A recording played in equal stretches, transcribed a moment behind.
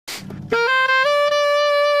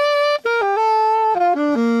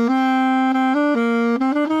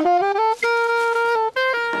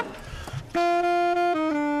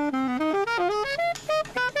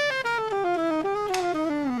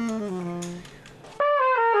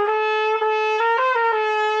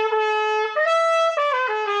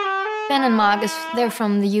and Mark, they're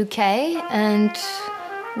from the UK, and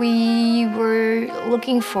we were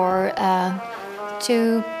looking for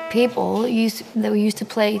two people that we used to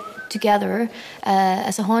play together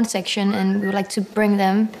as a horn section, and we would like to bring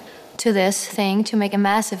them to this thing to make a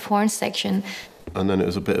massive horn section. And then it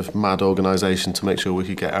was a bit of mad organisation to make sure we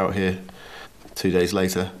could get out here 2 days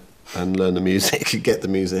later and learn the music and get the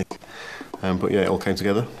music. But yeah, it all came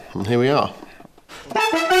together, and here we are.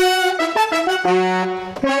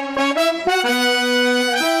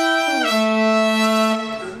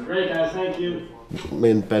 Great, guys, thank you.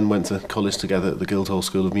 Me and Ben went to college together at the Guildhall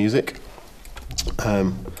School of Music.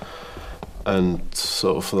 And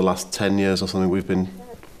sort of for the last 10 years or something, we've been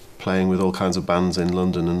playing with all kinds of bands in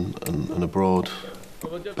London and abroad.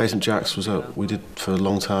 Basement Jaxx was we did for a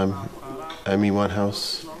long time, Amy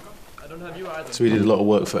Winehouse. So we did a lot of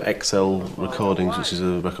work for XL Recordings, which is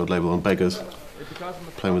a record label on Beggars,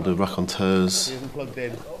 playing with the Raconteurs,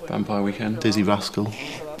 Vampire Weekend, Dizzy Rascal.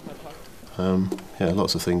 Yeah,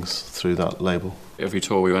 lots of things through that label. Every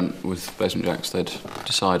tour we went with Basement Jaxx, they'd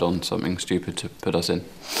decide on something stupid to put us in.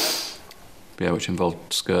 Yeah, which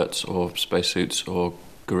involved skirts or spacesuits or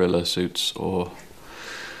gorilla suits or...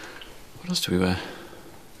 What else do we wear?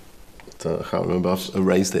 I can't remember, I've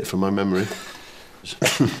erased it from my memory.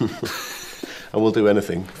 And we'll do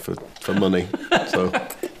anything for money, so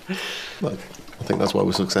look, I think that's why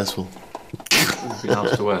we're successful. We've been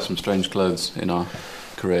asked to wear some strange clothes in our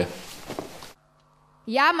career.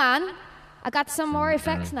 Yeah, man. I got some more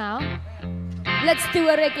effects now. Let's do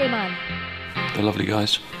a reggae, man. They're lovely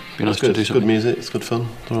guys. Be nice It's good, to do it's something. good music, it's good fun.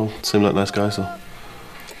 They all seem like nice guys, so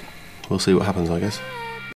we'll see what happens, I guess.